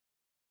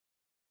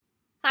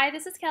Hi,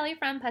 this is Kelly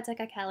from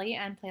tic-tac-toe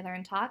and Play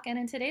Learn Talk, and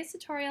in today's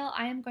tutorial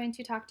I am going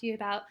to talk to you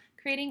about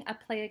creating a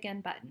play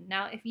again button.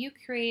 Now if you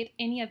create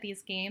any of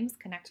these games,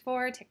 Connect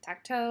 4,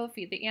 tic-tac-toe,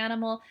 Feed the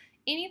Animal,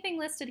 anything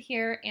listed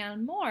here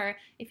and more,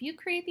 if you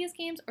create these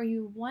games or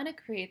you want to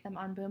create them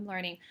on Boom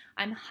Learning,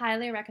 I'm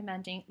highly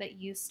recommending that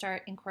you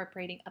start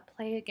incorporating a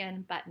play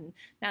again button.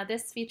 Now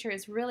this feature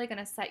is really going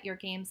to set your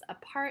games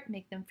apart,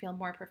 make them feel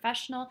more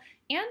professional,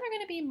 and they're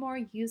going to be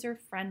more user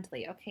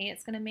friendly. Okay,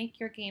 it's going to make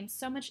your game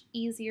so much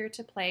easier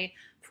to play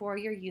for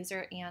your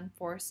user and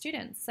for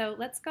students. So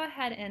let's go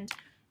ahead and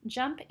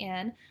jump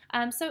in.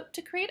 So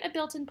to create a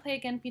built-in play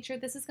again feature,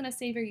 this is going to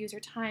save your user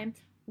time.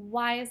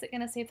 Why is it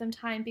going to save them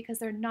time? Because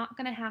they're not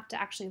going to have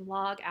to actually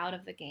log out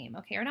of the game,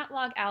 okay? Or not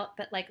log out,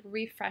 but like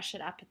refresh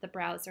it up at the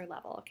browser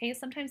level, okay?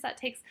 Sometimes that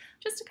takes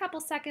just a couple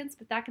seconds,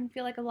 but that can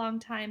feel like a long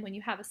time when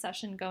you have a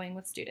session going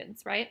with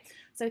students, right?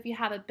 So if you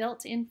have a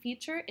built-in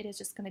feature, it is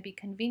just going to be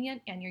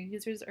convenient and your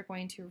users are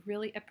going to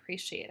really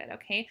appreciate it,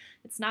 okay?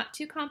 It's not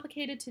too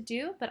complicated to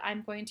do, but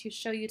I'm going to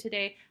show you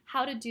today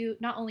how to do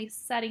not only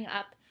setting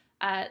up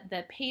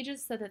the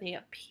pages so that they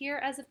appear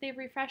as if they've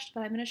refreshed,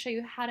 but I'm going to show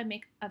you how to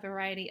make a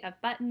variety of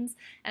buttons.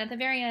 And at the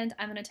very end,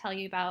 I'm going to tell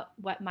you about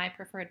what my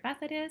preferred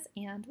method is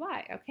and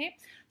why, okay?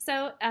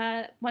 So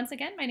once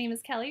again, my name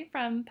is Kelly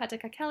from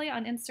tic-tac-toe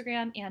on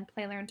Instagram and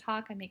Play Learn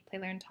Talk. I make Play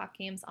Learn Talk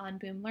games on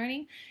Boom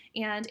Learning.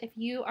 And if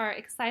you are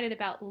excited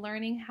about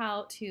learning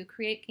how to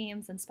create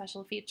games and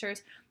special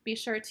features, be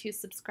sure to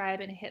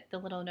subscribe and hit the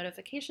little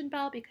notification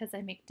bell because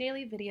I make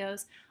daily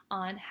videos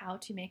on how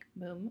to make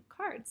Boom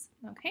cards,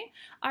 okay?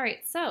 All right,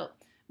 so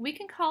we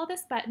can call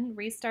this button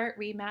restart,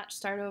 rematch,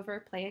 start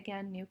over, play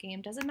again, new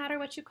game. Doesn't matter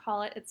what you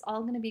call it, it's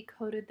all going to be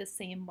coded the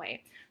same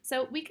way.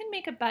 So we can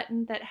make a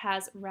button that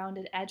has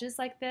rounded edges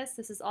like this.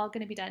 This is all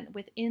going to be done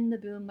within the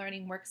Boom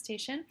Learning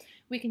workstation.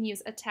 We can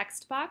use a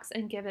text box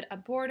and give it a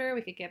border.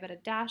 We could give it a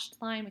dashed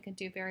line. We can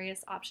do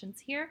various options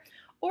here.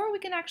 Or we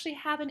can actually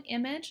have an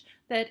image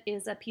that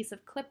is a piece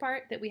of clip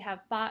art that we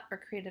have bought or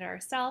created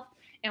ourselves,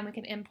 and we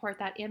can import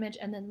that image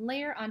and then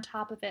layer on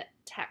top of it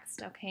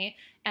text, okay?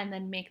 And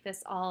then make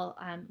this all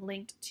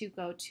linked to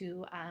go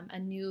to a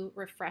new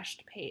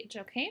refreshed page,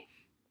 okay?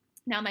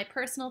 Now my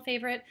personal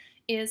favorite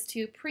is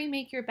to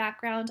pre-make your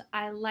background.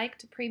 I like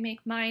to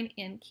pre-make mine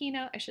in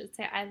Keynote. I should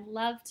say I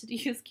love to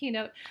use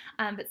Keynote,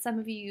 but some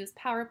of you use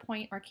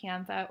PowerPoint or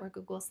Canva or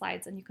Google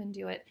Slides, and you can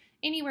do it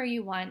anywhere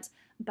you want.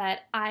 But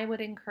I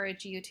would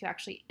encourage you to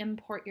actually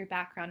import your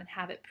background and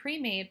have it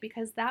pre-made,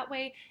 because that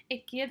way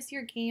it gives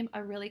your game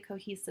a really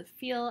cohesive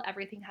feel.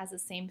 Everything has the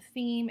same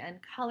theme and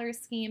color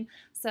scheme.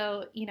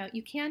 So,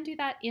 you can do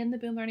that in the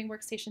Boom Learning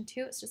Workstation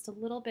too. It's just a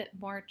little bit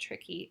more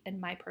tricky in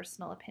my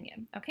personal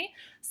opinion, okay?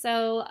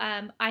 So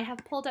I have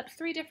pulled up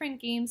 3 different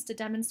games to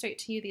demonstrate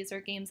to you. These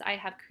are games I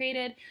have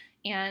created,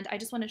 and I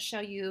just want to show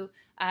you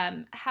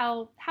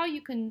how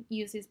you can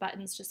use these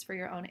buttons just for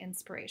your own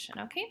inspiration,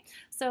 okay?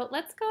 So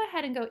let's go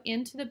ahead and go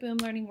into the Boom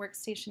Learning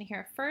Workstation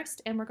here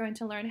first, and we're going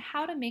to learn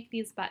how to make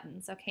these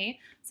buttons, okay?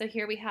 So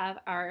here we have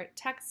our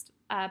text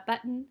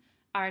button,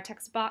 our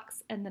text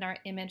box, and then our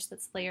image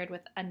that's layered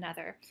with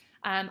another.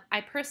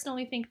 I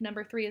personally think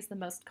number 3 is the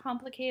most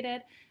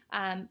complicated,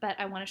 but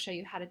I want to show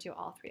you how to do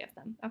all 3 of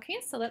them. Okay,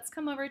 so let's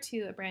come over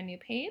to a brand new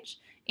page,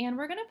 and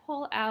we're going to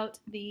pull out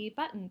the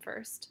button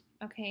first.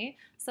 Okay,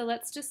 so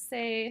let's just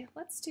say,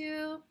 let's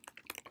do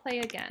play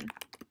again.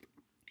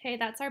 Okay,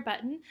 that's our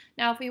button.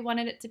 Now if we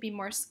wanted it to be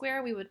more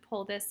square, we would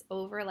pull this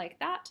over like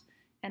that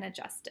and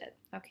adjust it.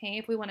 Okay,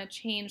 if we want to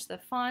change the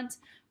font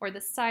or the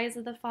size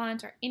of the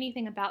font or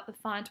anything about the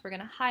font, we're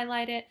going to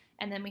highlight it,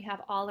 and then we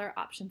have all our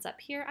options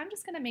up here. I'm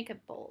just going to make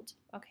it bold,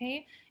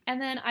 okay? And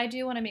then I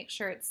do want to make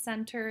sure it's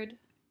centered,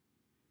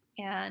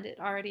 and it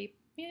already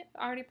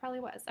probably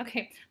was.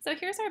 Okay, so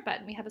here's our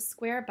button. We have a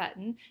square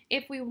button.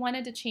 If we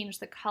wanted to change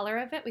the color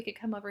of it, we could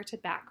come over to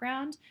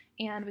background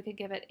and we could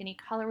give it any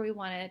color we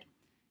wanted,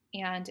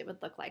 and it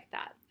would look like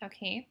that.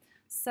 Okay,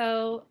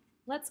 so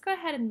let's go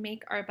ahead and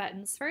make our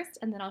buttons first,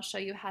 and then I'll show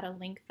you how to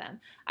link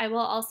them. I will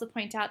also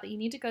point out that you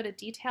need to go to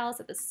details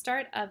at the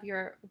start of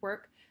your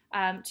work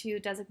to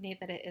designate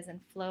that it is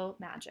in Flow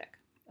Magic.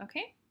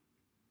 Okay,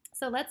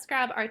 so let's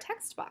grab our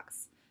text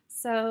box.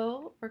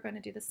 So we're going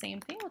to do the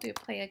same thing. We'll do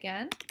play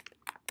again,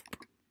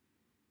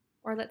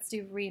 or let's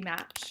do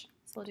rematch.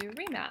 So we'll do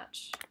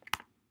rematch.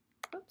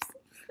 Oops.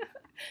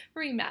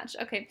 Rematch.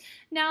 Okay.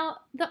 Now,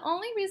 the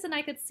only reason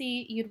I could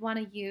see you'd want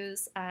to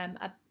use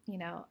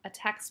a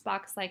text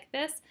box like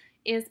this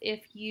is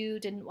if you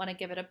didn't want to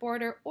give it a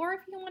border, or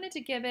if you wanted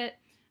to give it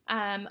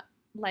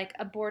like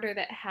a border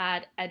that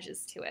had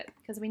edges to it.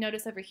 Because we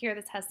notice over here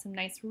this has some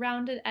nice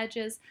rounded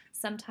edges.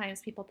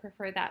 Sometimes people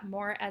prefer that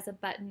more as a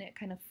button. It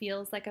kind of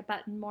feels like a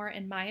button more,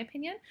 in my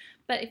opinion.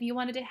 But if you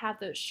wanted to have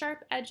those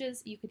sharp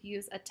edges, you could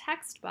use a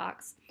text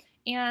box.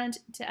 And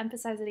to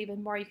emphasize it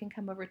even more, you can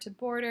come over to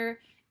border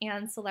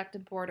and select a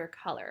border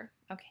color,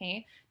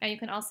 okay? Now you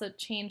can also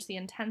change the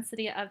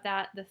intensity of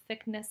that, the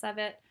thickness of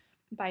it,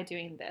 by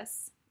doing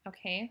this,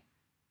 okay?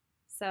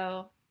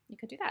 So you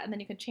could do that, and then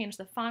you could change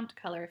the font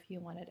color if you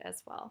wanted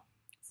as well.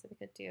 So we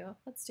could do,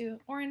 let's do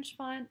orange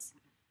font.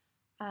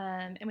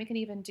 And we can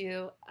even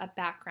do a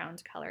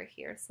background color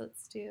here. So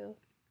let's do,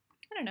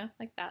 I don't know,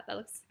 like that. That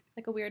looks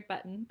like a weird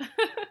button.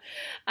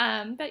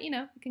 But you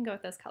know, we can go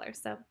with those colors.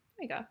 So there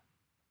we go.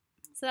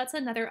 So that's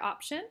another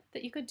option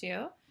that you could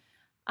do.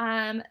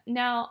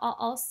 Now I'll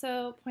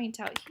also point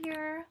out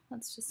here,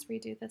 let's just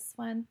redo this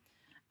one.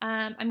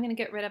 I'm going to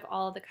get rid of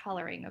all the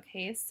coloring,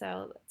 okay?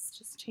 So let's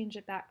just change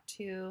it back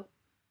to,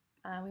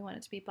 we want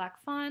it to be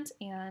black font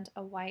and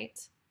a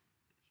white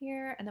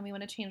here, and then we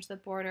want to change the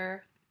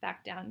border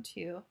back down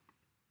to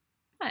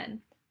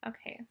 1.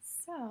 Okay,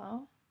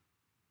 so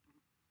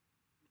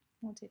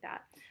we'll do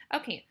that.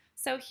 Okay,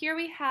 so here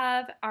we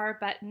have our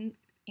button,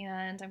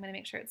 and I'm going to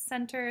make sure it's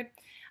centered.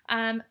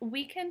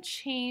 We can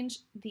change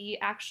the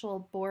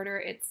actual border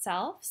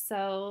itself,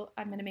 so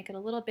I'm going to make it a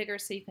little bigger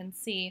so you can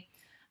see.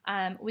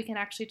 We can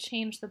actually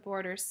change the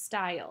border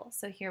style.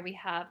 So here we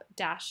have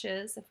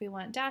dashes if we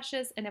want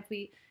dashes, and if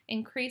we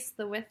increase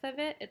the width of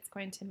it, it's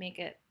going to make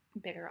it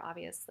bigger,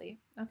 obviously.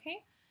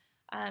 Okay,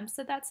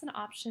 so that's an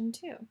option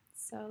too.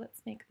 So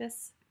let's make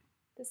this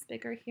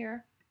bigger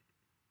here.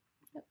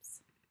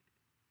 Oops.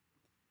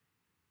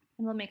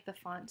 And we'll make the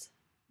font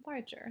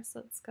larger. So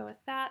let's go with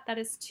that. That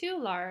is too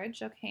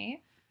large,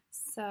 okay?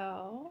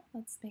 So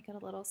let's make it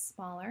a little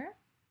smaller.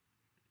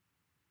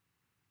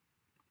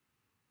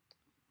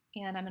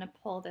 And I'm going to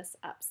pull this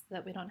up so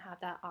that we don't have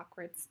that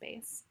awkward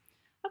space.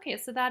 Okay,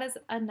 so that is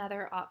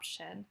another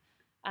option.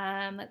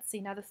 Let's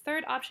see, now the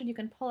third option, you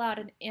can pull out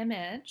an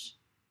image.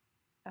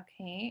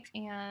 Okay,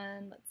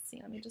 and let's see,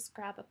 let me just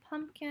grab a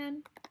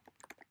pumpkin.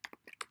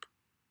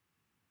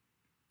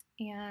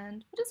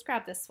 And we'll just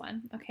grab this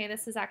one. Okay,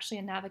 this is actually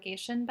a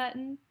navigation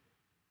button.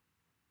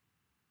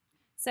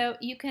 So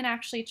you can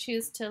actually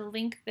choose to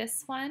link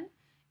this one,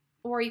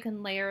 or you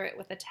can layer it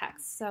with a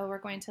text. So we're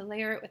going to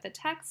layer it with a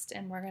text,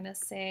 and we're going to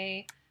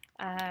say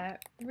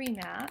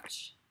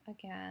rematch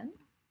again.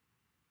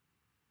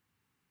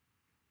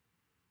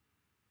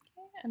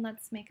 Okay, and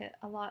let's make it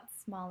a lot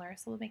smaller.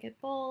 So we'll make it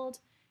bold,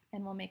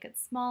 and we'll make it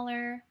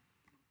smaller.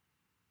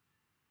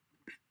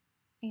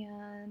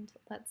 And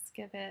let's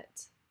give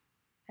it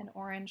an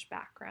orange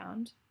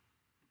background.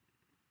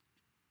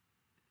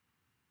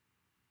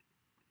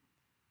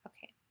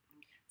 Okay,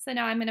 so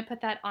now I'm going to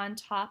put that on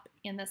top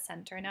in the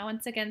center. Now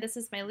once again, this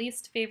is my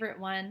least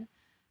favorite one,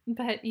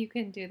 but you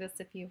can do this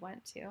if you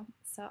want to.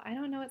 So I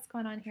don't know what's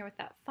going on here with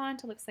that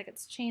font. It looks like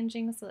it's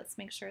changing, so let's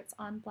make sure it's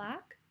on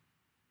black.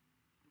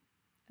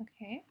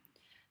 Okay.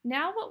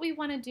 Now what we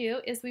want to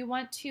do is we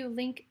want to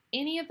link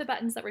any of the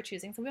buttons that we're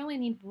choosing. So we only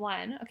need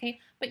one, okay?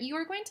 But you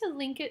are going to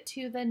link it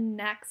to the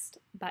next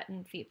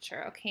button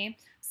feature, okay?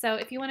 So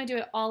if you want to do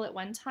it all at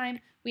one time,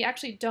 we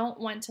actually don't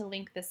want to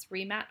link this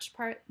rematch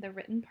part, the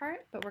written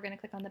part, but we're going to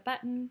click on the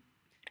button,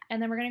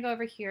 and then we're going to go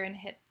over here and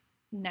hit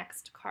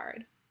next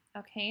card,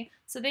 okay?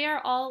 So they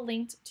are all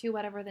linked to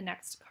whatever the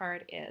next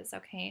card is,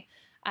 okay?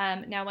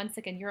 Now, once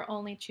again, you're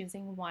only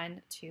choosing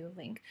one to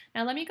link.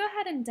 Now, let me go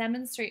ahead and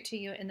demonstrate to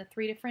you in the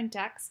 3 different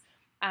decks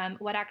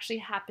what actually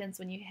happens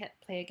when you hit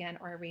play again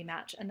or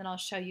rematch. And then I'll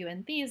show you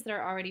in these that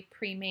are already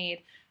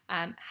pre-made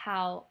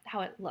how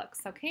it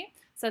looks, okay?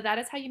 So that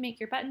is how you make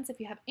your buttons. If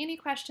you have any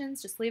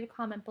questions, just leave a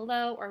comment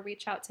below or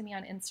reach out to me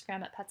on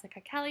Instagram at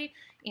 @PetZakaKelly,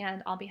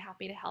 and I'll be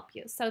happy to help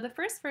you. So the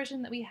first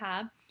version that we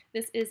have,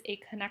 this is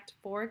a Connect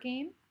 4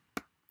 game.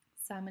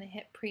 So I'm going to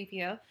hit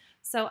preview.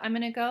 So I'm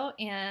going to go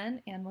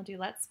in and we'll do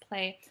let's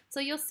play. So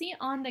you'll see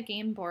on the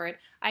game board,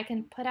 I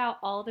can put out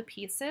all the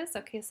pieces.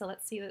 Okay, so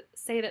let's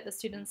say that the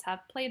students have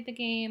played the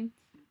game.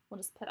 We'll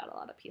just put out a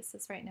lot of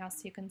pieces right now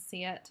so you can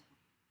see it.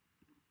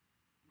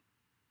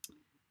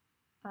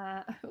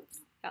 Oops,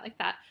 got like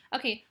that.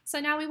 Okay,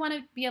 so now we want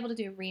to be able to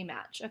do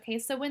rematch. Okay,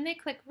 so when they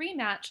click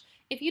rematch,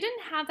 if you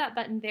didn't have that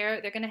button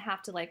there, they're going to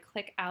have to like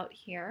click out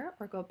here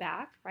or go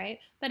back, right?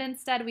 But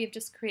instead, we've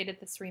just created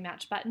this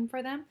rematch button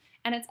for them,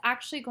 and it's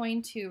actually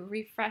going to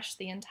refresh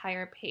the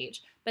entire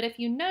page. But if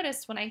you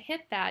notice, when I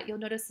hit that, you'll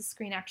notice the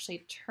screen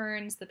actually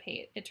turns the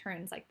page. It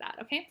turns like that,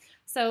 okay?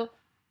 So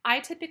I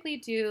typically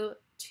do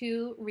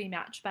 2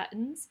 rematch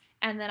buttons,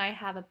 and then I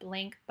have a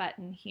blank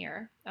button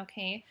here,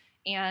 okay?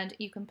 And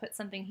you can put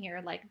something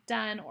here like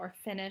done or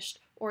finished,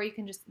 or you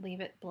can just leave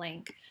it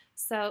blank.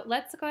 So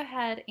let's go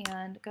ahead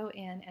and go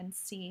in and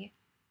see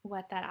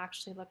what that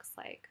actually looks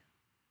like.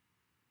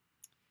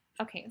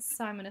 Okay,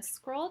 so I'm going to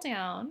scroll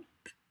down,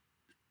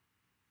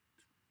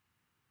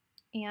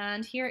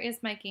 and here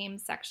is my game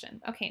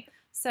section. Okay,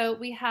 so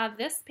we have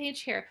this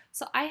page here.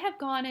 So I have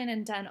gone in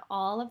and done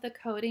all of the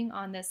coding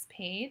on this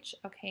page,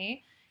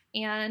 okay?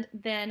 And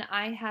then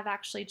I have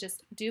actually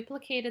just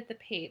duplicated the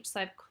page.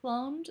 So I've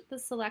cloned the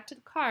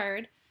selected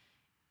card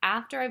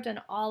after I've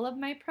done all of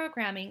my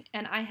programming,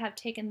 and I have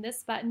taken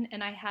this button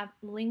and I have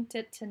linked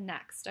it to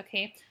next,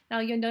 okay?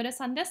 Now you'll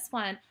notice on this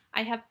one,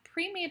 I have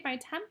pre-made my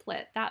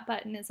template. That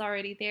button is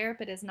already there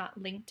but is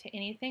not linked to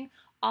anything.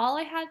 All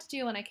I had to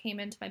do when I came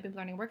into my Bib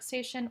Learning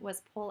Workstation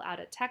was pull out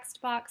a text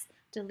box,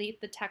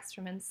 delete the text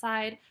from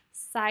inside,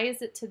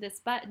 size it to this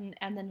button,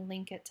 and then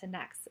link it to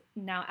next.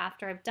 Now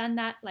after I've done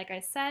that, like I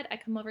said, I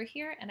come over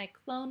here and I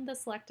clone the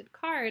selected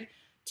card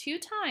 2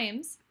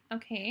 times,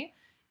 okay?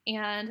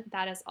 and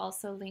that is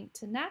also linked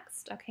to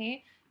next,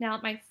 okay? Now,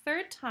 my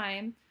third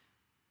time,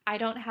 I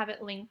don't have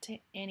it linked to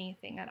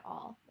anything at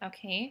all,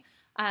 okay?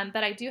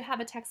 But I do have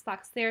a text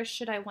box there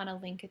should I want to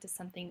link it to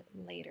something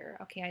later,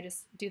 okay? I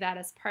just do that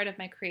as part of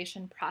my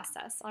creation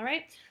process, all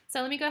right? So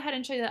let me go ahead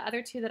and show you the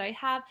other two that I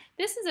have.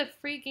 This is a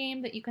free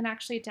game that you can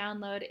actually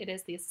download. It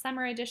is the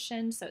summer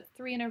edition, so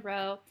 3 in a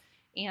row,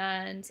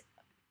 and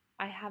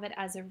I have it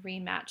as a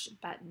rematch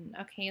button.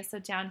 Okay, so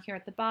down here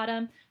at the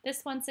bottom,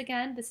 this once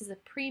again, this is a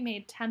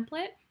pre-made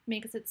template,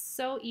 makes it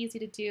so easy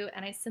to do,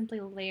 and I simply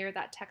layer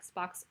that text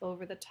box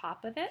over the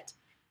top of it.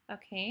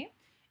 Okay,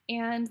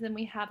 and then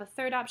we have a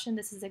third option.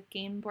 This is a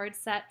game board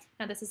set.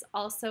 Now this is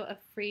also a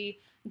free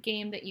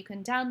game that you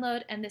can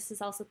download, and this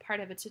is also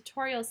part of a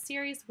tutorial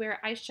series where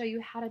I show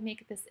you how to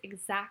make this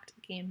exact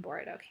game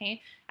board,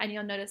 okay? And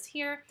you'll notice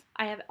here,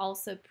 I have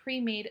also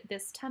pre-made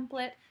this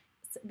template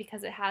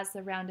because it has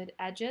the rounded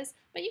edges,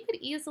 but you could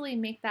easily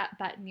make that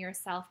button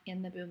yourself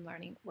in the Boom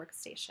Learning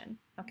workstation,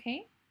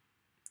 okay?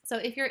 So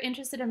if you're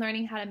interested in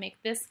learning how to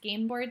make this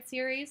game board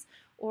series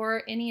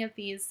or any of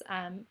these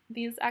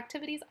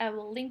activities, I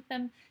will link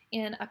them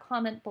in a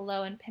comment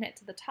below and pin it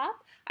to the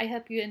top. I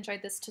hope you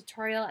enjoyed this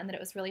tutorial and that it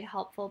was really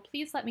helpful.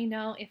 Please let me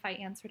know if I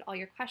answered all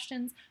your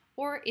questions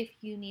or if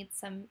you need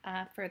some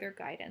further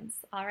guidance.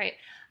 All right.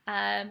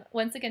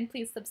 Once again,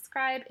 please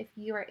subscribe if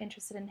you are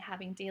interested in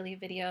having daily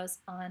videos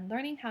on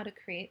learning how to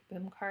create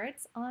Boom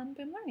cards on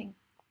Boom Learning.